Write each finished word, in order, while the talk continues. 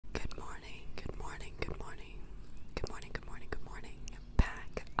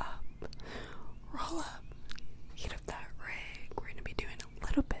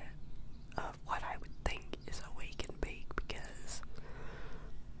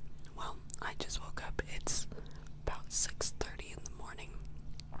just woke up. It's about 6:30 in the morning.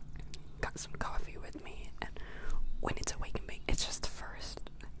 Got some coffee with me, and when it's awake and bake, it's just the first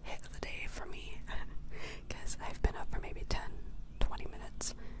hit of the day for me. Because I've been up for maybe 10-20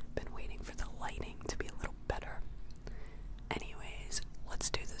 minutes. Been waiting for the lighting to be a little better. Anyways, let's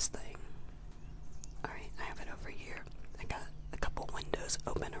do this thing. Alright, I have it over here. I got a couple windows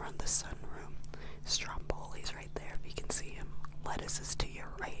open around the sunroom. Stromboli's right there, if you can see him. Lettuce is to your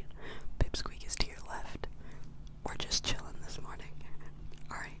right. Pipsqueak is to your left. We're just chilling this morning.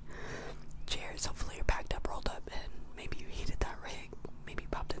 Alright. Cheers. Hopefully you're packed up, rolled up, and maybe you heated that rig. Maybe you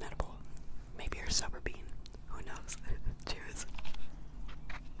popped an edible. Maybe you're a sober bean. Who knows? Cheers.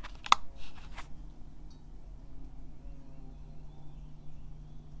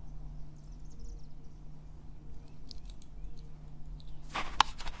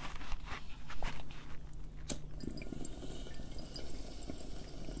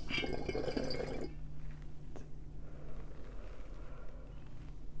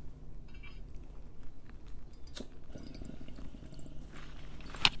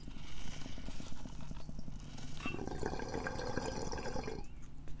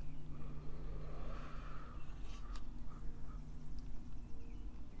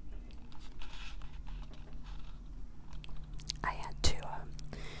 I had to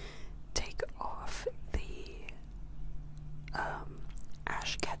take off the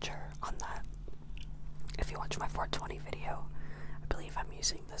ash catcher on that. If you watch my 420 video, I believe I'm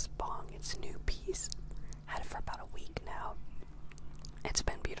using this bong. It's a new piece. Had it for about a week now. It's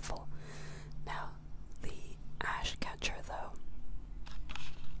been beautiful. Now, the ash catcher though,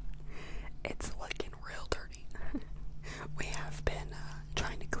 it's looking real dirty. We have been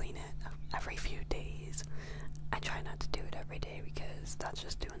trying to clean it every few days. I try not to do it every day because that's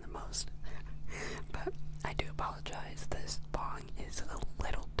just doing the most. But I do apologize. This bong is a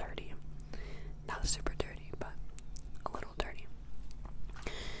little dirty. Not super dirty, but a little dirty.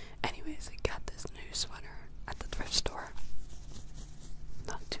 Anyways, I got this new sweater at the thrift store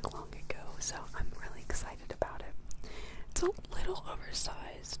not too long ago, so I'm really excited about it. It's a little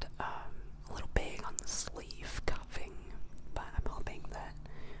oversized, a little big on the sleeve cuffing, but I'm hoping that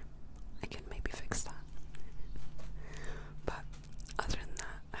I can maybe fix that. But other than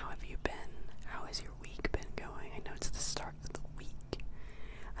that, how have you been? How has your week been going? I know it's the start of the week.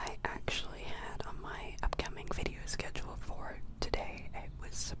 I actually had on my upcoming video schedule for today, it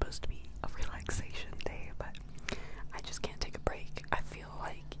was supposed to be a relaxation day, but I just can't take a break. I feel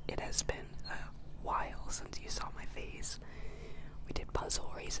like it has been a while since you saw my face. We did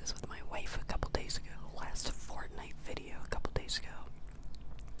puzzle races with my wife a couple days ago, last Fortnite video a couple days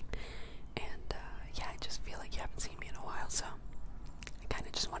ago. And yeah, I just feel like you haven't seen me in a while, so I kind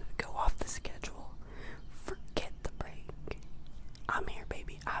of just wanted to go off the schedule. Forget the break. I'm here,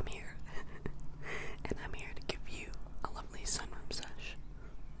 baby. I'm here. And I'm here to give you a lovely sunroom sesh.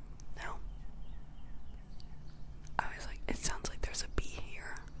 Now, I was like, it sounds like there's a bee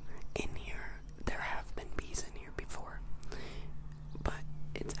here. In here. There have been bees in here before. But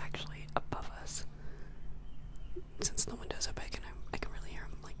it's actually above us. Since the window's up, I can really hear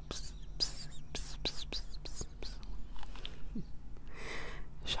them like pss, pss, pss, pss, pss, pss, pss.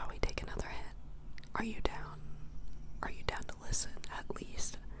 Shall we take another hit? Are you down? Are you down to listen, at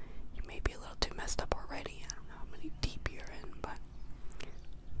least? You may be a little too messed up already. I don't know how many deep you're in, but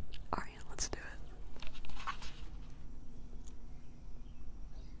alright, let's do it.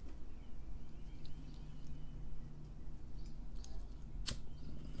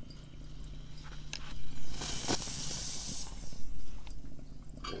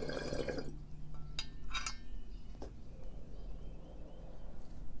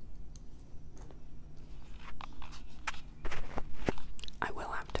 I will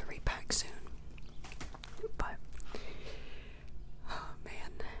have to repack soon, but oh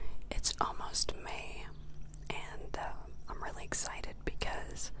man, it's almost May, and I'm really excited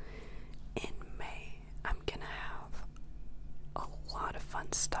because in May I'm gonna have a lot of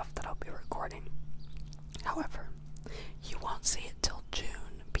fun stuff that I'll be recording. However, you won't see it till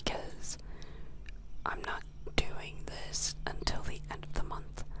June because I'm not doing this until the end of the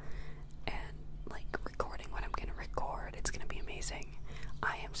month, and like recording what I'm gonna record, it's gonna be amazing.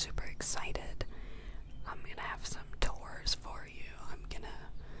 I am super excited. I'm gonna have some tours for you. I'm gonna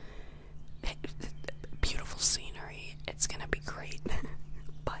beautiful scenery. It's gonna be great.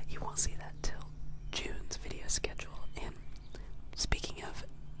 But you won't see that till June's video schedule. And speaking of,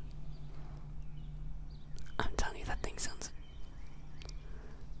 I'm telling you, that thing sounds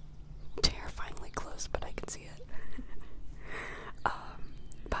terrifyingly close, but I can see it.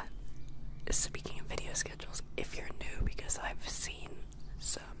 But speaking of video schedules, if you're new, because I've seen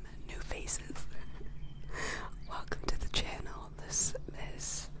some new faces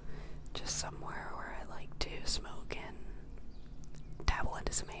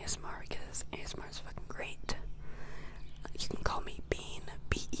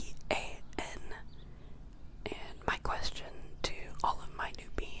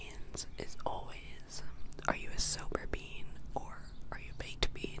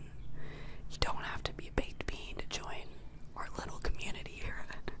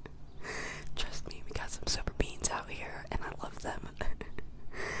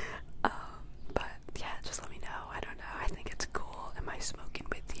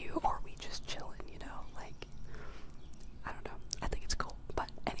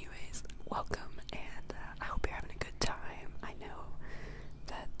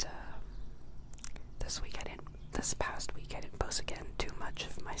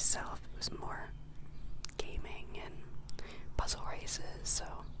classes, so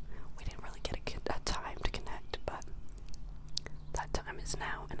we didn't really get a time to connect, but that time is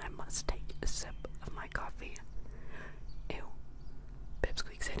now, and I must take a sip of my coffee. Ew.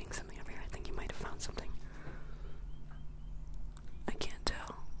 Pipsqueak's hitting something over here. I think he might have found something. I can't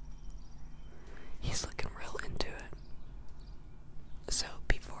tell. He's looking real into it. So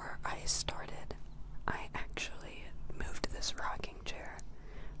before I started, I actually moved this rocking chair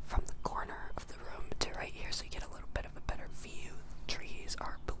from the corner of the room to right here so you get a little bit of a better view. Trees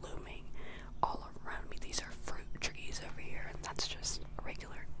are blooming all around me. These are fruit trees over here, and that's just a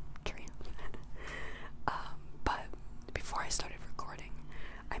regular tree. But before I started recording,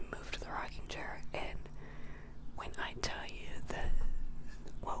 I moved the rocking chair, and when I tell you that,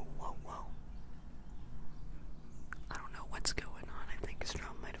 whoa, I don't know what's going on. I think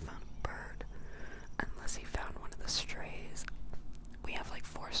Strom might have found a bird, unless he found one of the strays. We have like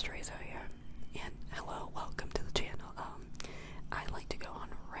 4 strays out here. And hello, welcome to the channel. I like to go on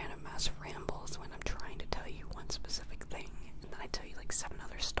random ass rambles when I'm trying to tell you one specific thing, and then I tell you like 7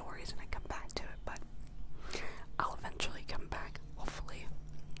 other stories and I come back to it, but I'll eventually come back, hopefully.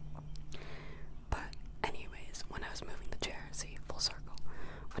 But anyways, when I was moving the chair, see, full circle,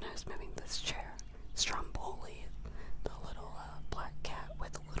 when I was moving this chair, Stromboli, the little black cat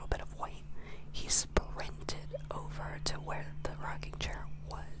with a little bit of white, he sprinted over to where the rocking chair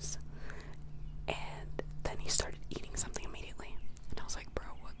was, and then he started eating something immediately, and I was like, bro,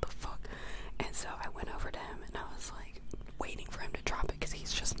 what the fuck? And so I went over to him, and I was like, waiting for him to drop it, because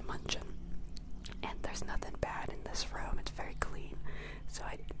he's just munching, and there's nothing bad in this room, it's very clean, so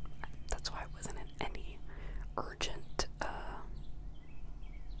that's why I wasn't in any urgent,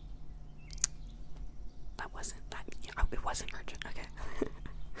 it wasn't urgent, okay.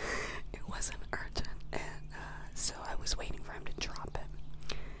 It wasn't urgent, and so I was waiting for him to drop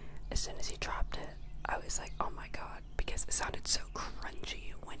it. As soon as he dropped it, I was like, oh my god, because it sounded so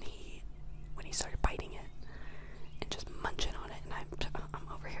crunchy when he started biting it and just munching on it, and I'm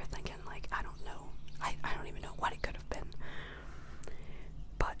over here thinking, like, I don't know, I don't even know what it could have been,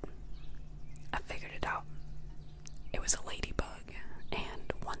 but I figured it out. It was a ladybug,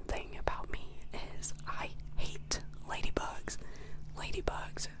 and one thing about me is I hate ladybugs.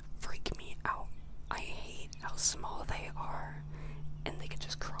 Ladybugs freak me out. I hate how small they are, and they could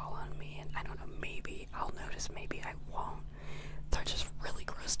just crawl on me, and I don't know, maybe I'll notice, maybe I won't. They're just really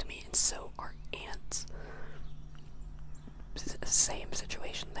gross to me, and so are ants. Same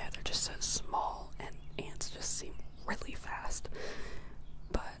situation there, they're just so small, and ants just seem really fast.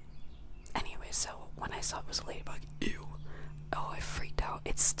 But anyway, so when I saw it was a ladybug, ew, oh, I freaked out.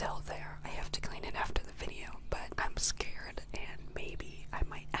 It's still there. I have to clean it after the video, but I'm scared, and maybe I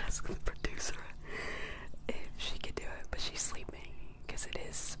might ask the producer if she could do it, but she's sleeping, because it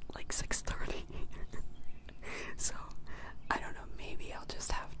is like 6:30. So, I don't know, maybe I'll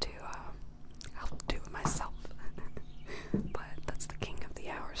just have to, I'll do it myself. But that's the king of the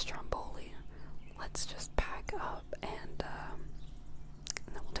hour, Stromboli. Let's just pack up, and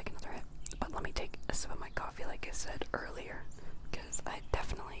then we'll take another hit. But let me take a sip of my coffee like I said earlier, because I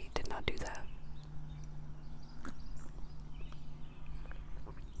definitely did not do that.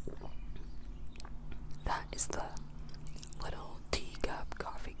 That is the little teacup,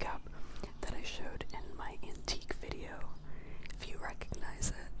 coffee cup that I showed in my antique video, if you recognize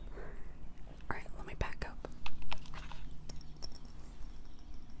it. Alright, let me pack up.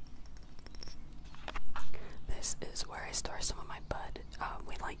 This is where I store some of my bud.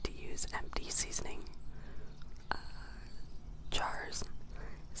 We like to use empty seasoning jars.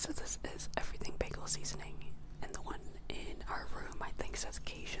 So this is everything bagel seasoning, and the one in our room I think says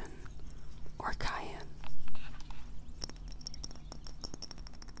Cajun or Cayenne.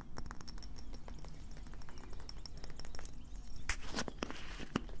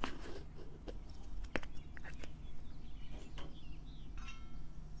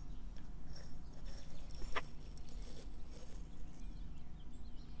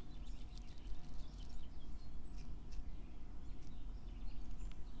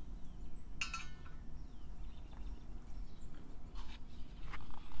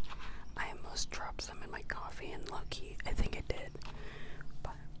 Drop some in my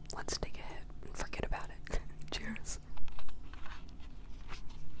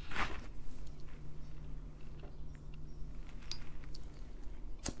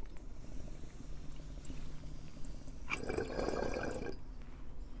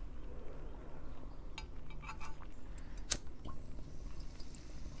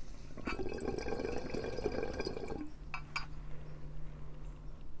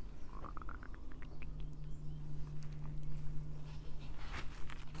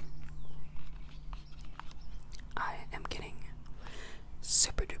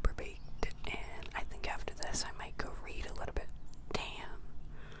super duper baked, and I think after this I might go read a little bit. Damn.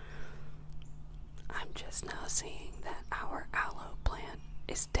 I'm just now seeing that our aloe plant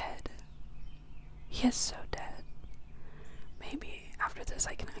is dead. He is so dead. Maybe after this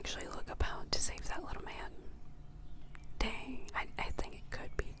I can actually look up how to save that little man. Dang, I think it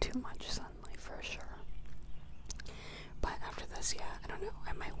could be too much sunlight for sure. But after this, yeah, I don't know,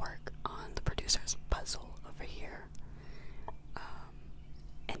 I might work on the producer's puzzle over here.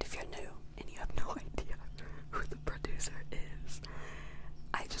 And if you're new and you have no idea who the producer is,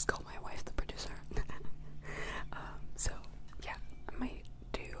 I just call my wife the producer. So yeah, I might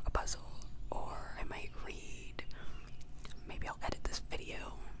do a puzzle, or I might read. Maybe I'll edit this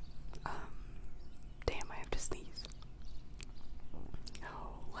video. Damn, I have to sneeze.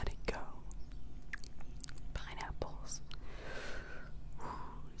 Oh, let it go. Pineapples.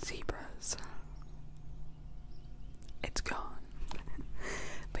 Zebras. It's gone.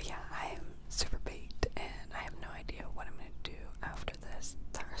 But yeah, I am super baked, and I have no idea what I'm gonna do after this.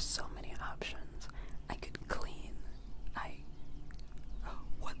 There are so many options. I could clean. Oh,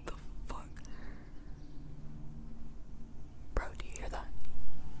 what the fuck? Bro, do you hear that?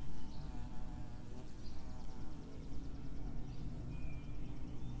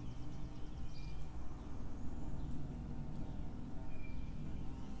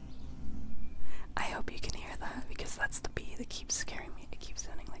 I hope you can hear that, because that's the bee that keeps scaring me. It keeps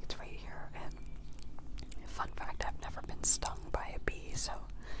sounding like it's right here. And fun fact, I've never been stung by a bee, so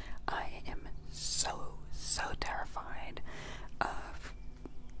I am so terrified of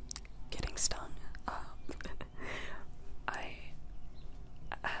getting stung. I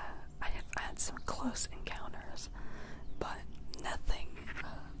have had some close encounters, but nothing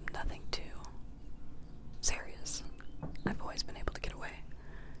too serious. I've always been able to get away.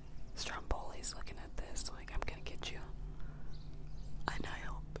 Stromboli's looking at this like, I'm gonna get you. And I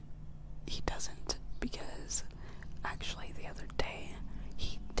hope he doesn't, because actually the other day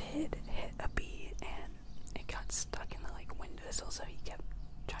he did hit a bee and it got stuck in the like windowsill, so he kept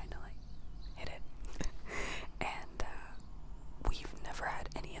trying to like hit it. And we've never had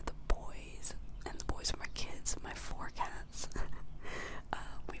any of the boys, and the boys are my kids, my 4 cats.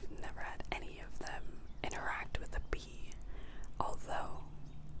 We've never had any of them interact with a bee, although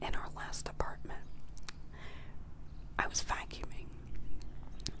in our last apartment I was vacuuming,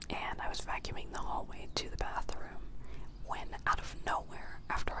 and I was vacuuming the hallway to the bathroom when out of nowhere,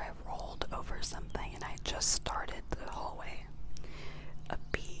 after I rolled over something and I had just started the hallway, a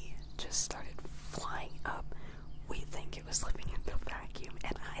bee just started flying up. We think it was living in the vacuum,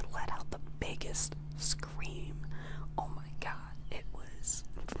 and I let out the biggest scream. Oh my god, it was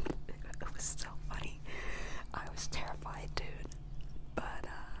so funny. I was terrified, dude. But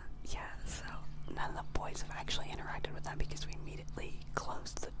yeah, so none of the boys have actually interacted with that, because we immediately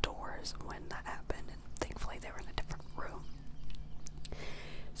closed the doors when that happened, and thankfully they were in a different room.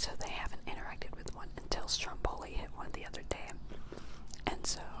 So they haven't interacted with one until Stromboli hit one the other day. And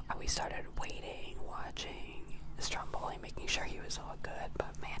so we started waiting, watching Stromboli, making sure he was all good.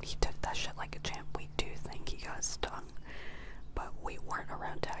 But man, he took that shit like a champ. We do think he got stung, but we weren't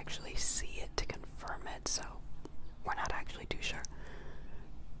around to actually see it to confirm it, so we're not actually too sure.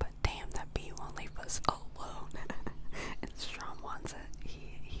 But damn, that bee won't leave us alone. And Strom wants it.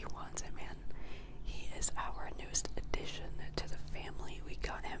 He wants it, man. He is our newest addition to the family. We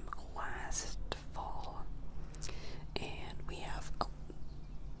got him last fall. And we have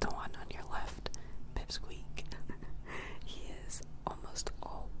the one on your left, Pipsqueak. He is almost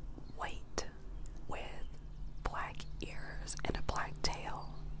all white with black ears and a black tail.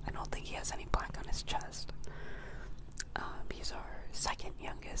 I don't think he has any black on his chest. He's our second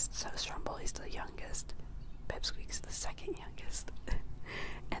youngest, so Stromboli's the youngest, Pipsqueak's the second youngest.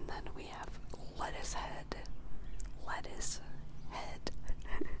 And then we have Lettuce Head.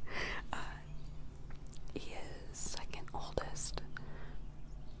 He is second oldest.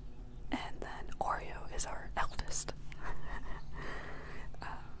 And then Oreo is our eldest.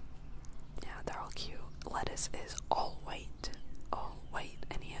 Yeah, they're all cute. Lettuce is all white,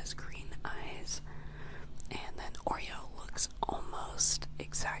 and he has green eyes. And then Oreo looks almost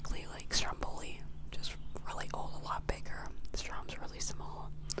exactly like Stromboli, just really old, a lot bigger. Strom's really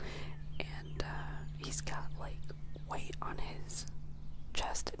small, and he's got like white on his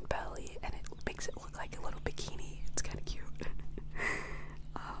chest and belly, and it makes it look like a little bikini. It's kind of cute.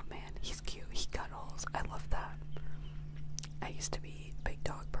 Oh man, he's cute. He cuddles. I love that. I used to be a big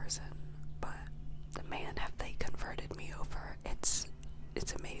dog person, but man, have they converted me over. It's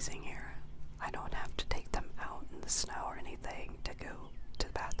amazing here. I don't have to take them out in the snow or anything to go to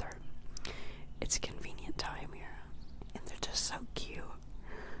the bathroom. It's a convenient time here, and they're just so cute.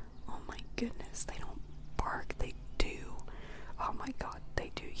 goodness, they don't bark, they do. Oh my god,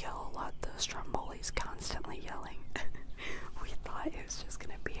 they do yell a lot. Those Stromboli's constantly yelling. We thought it was just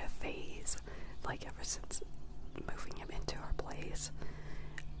gonna be a phase, like ever since moving him into our place.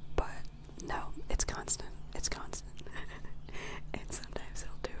 But no, it's constant. It's constant. And sometimes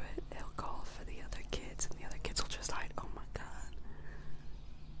he'll do it. He'll call for the other kids, and the other kids will just hide. Oh my god.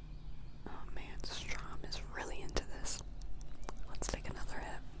 Oh man, Strom is really into this. Let's take another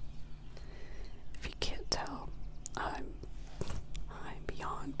hit. If you can't tell, I'm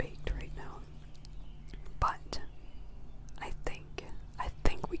beyond baked right now. But I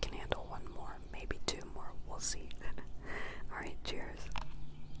think we can handle one more, maybe two more. We'll see. Alright, cheers.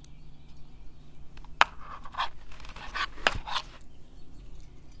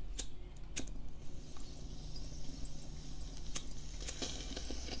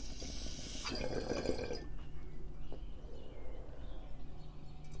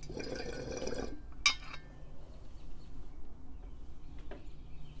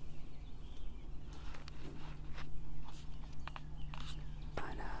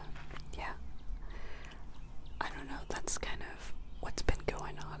 Yeah, I don't know, that's kind of what's been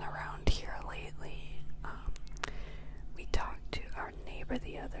going on around here lately. We talked to our neighbor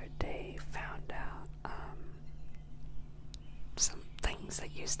the other day, found out some things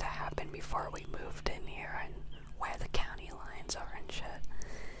that used to happen before we moved in here and where the county lines are and shit.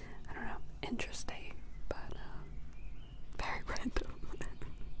 I don't know, interesting, but very random.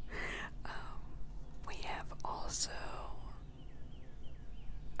 We have also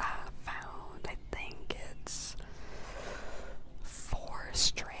found, I think it's 4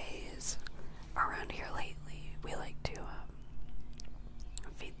 strays around here lately. We like to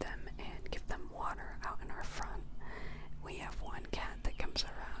feed them and give them water out in our front. We have one cat that comes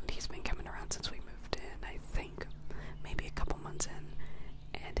around. He's been coming around since we moved in, I think maybe a couple months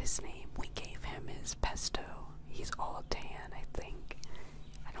in, and his name, we gave him, is Pesto. He's all tan, I think.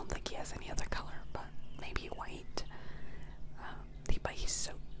 I don't think he has any other color, but maybe white. But he's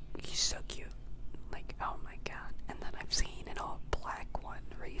so cute. Like, oh my god. And then I've seen an all black one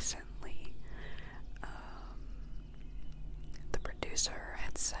recently. The producer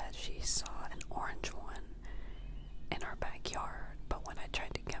had said she saw an orange one in our backyard, but when I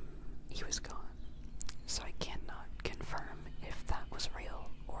tried to come, he was gone. So I cannot confirm if that was real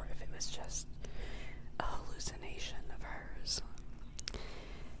or if it was just a hallucination of hers.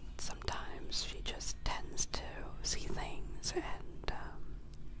 Sometimes she just tends to see things, and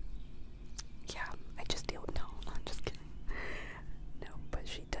yeah, I just deal with, no, I'm just kidding. No, but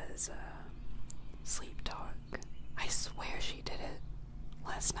she does sleep talk. I swear she did it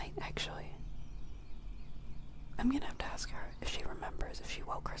last night, actually. I'm gonna have to ask her if she remembers, if she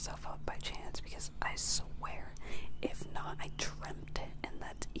woke herself up by chance, because I swear, if not, I dreamt it, and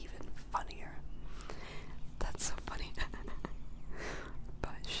that's even funnier. That's so funny.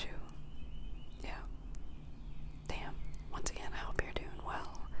 But shoot. Yeah. Damn. Once again, I hope you're doing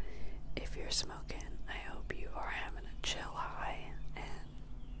well. If you're smoking, I hope you are having a chill high,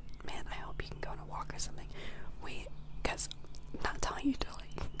 and man, I hope you can go on a walk or something. Because I'm not telling you to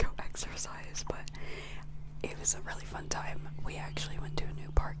like go exercise, but it was a really fun time. We actually went to a new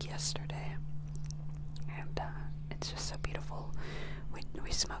park yesterday, and it's just so beautiful.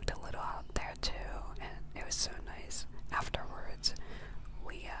 We smoked a little out there too, and it was so nice. Afterwards,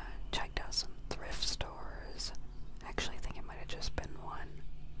 we checked out some thrift stores. Actually, I think it might have just been one.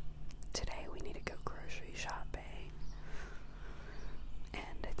 Today we need to go grocery shopping,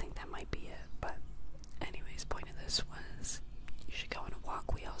 and I think that might be it. But anyways, point of this was you should go on a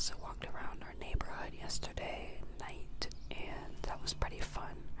walk. We also walked around our neighborhood yesterday night, and that was pretty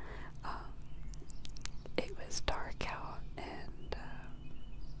fun. It was dark out, and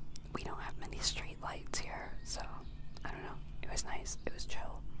we don't have many street lights here, so I don't know. It was nice. It was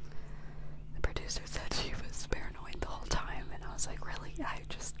chill. The producer said she was paranoid the whole time, and I was like, really? I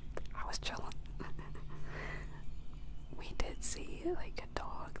was chilling. We did see like a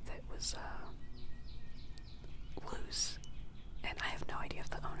dog that was loose, and I have no idea if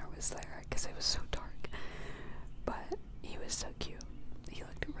the owner was there because it was so dark, but he was so cute. He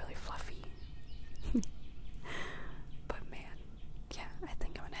looked really fluffy. But man, yeah, I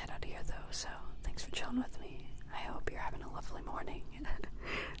think I'm gonna head out of here though, so thanks for chilling with me. I hope you're having a lovely morning.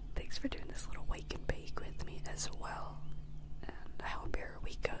 Thanks for doing this little wake and bake with me as well, and I hope your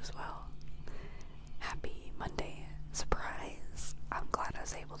week goes well. Happy Monday. Surprise! I'm glad I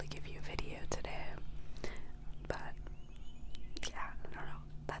was able to give you a video today, but yeah, I don't know,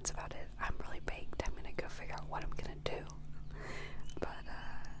 that's about it. I'm really baked. I'm gonna go figure out what I'm gonna do, but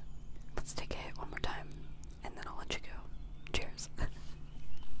let's take a hit one more time, and then I'll let you go. Cheers.